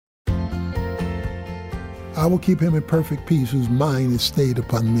I will keep him in perfect peace whose mind is stayed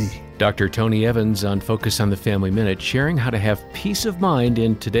upon me. Dr. Tony Evans on Focus on the Family Minute, sharing how to have peace of mind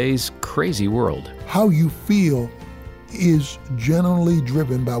in today's crazy world. How you feel is generally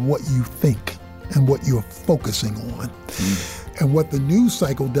driven by what you think and what you're focusing on. And what the news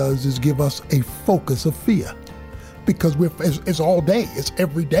cycle does is give us a focus of fear. Because it's all day, it's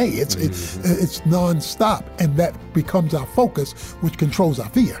every day, it's nonstop, and that becomes our focus, which controls our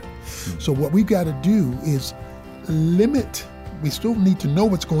fear. So what we've got to do is limit. We still need to know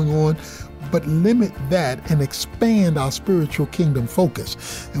what's going on, but limit that and expand our spiritual kingdom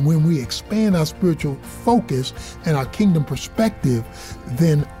focus. And when we expand our spiritual focus and our kingdom perspective,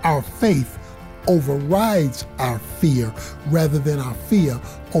 then our faith overrides our fear rather than our fear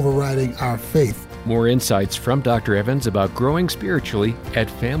overriding our faith. More insights from Dr. Evans about growing spiritually at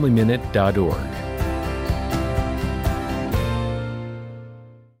FamilyMinute.org.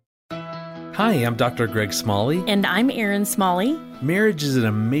 Hi, I'm Dr. Greg Smalley. And I'm Erin Smalley. Marriage is an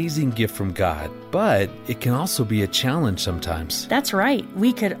amazing gift from God, but it can also be a challenge sometimes. That's right.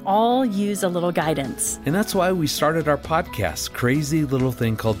 We could all use a little guidance. And that's why we started our podcast, Crazy Little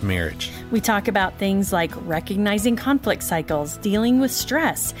Thing Called Marriage. We talk about things like recognizing conflict cycles, dealing with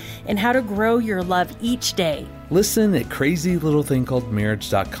stress, and how to grow your love each day. Listen at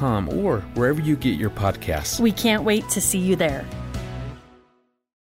crazylittlethingcalledmarriage.com or wherever you get your podcasts. We can't wait to see you there.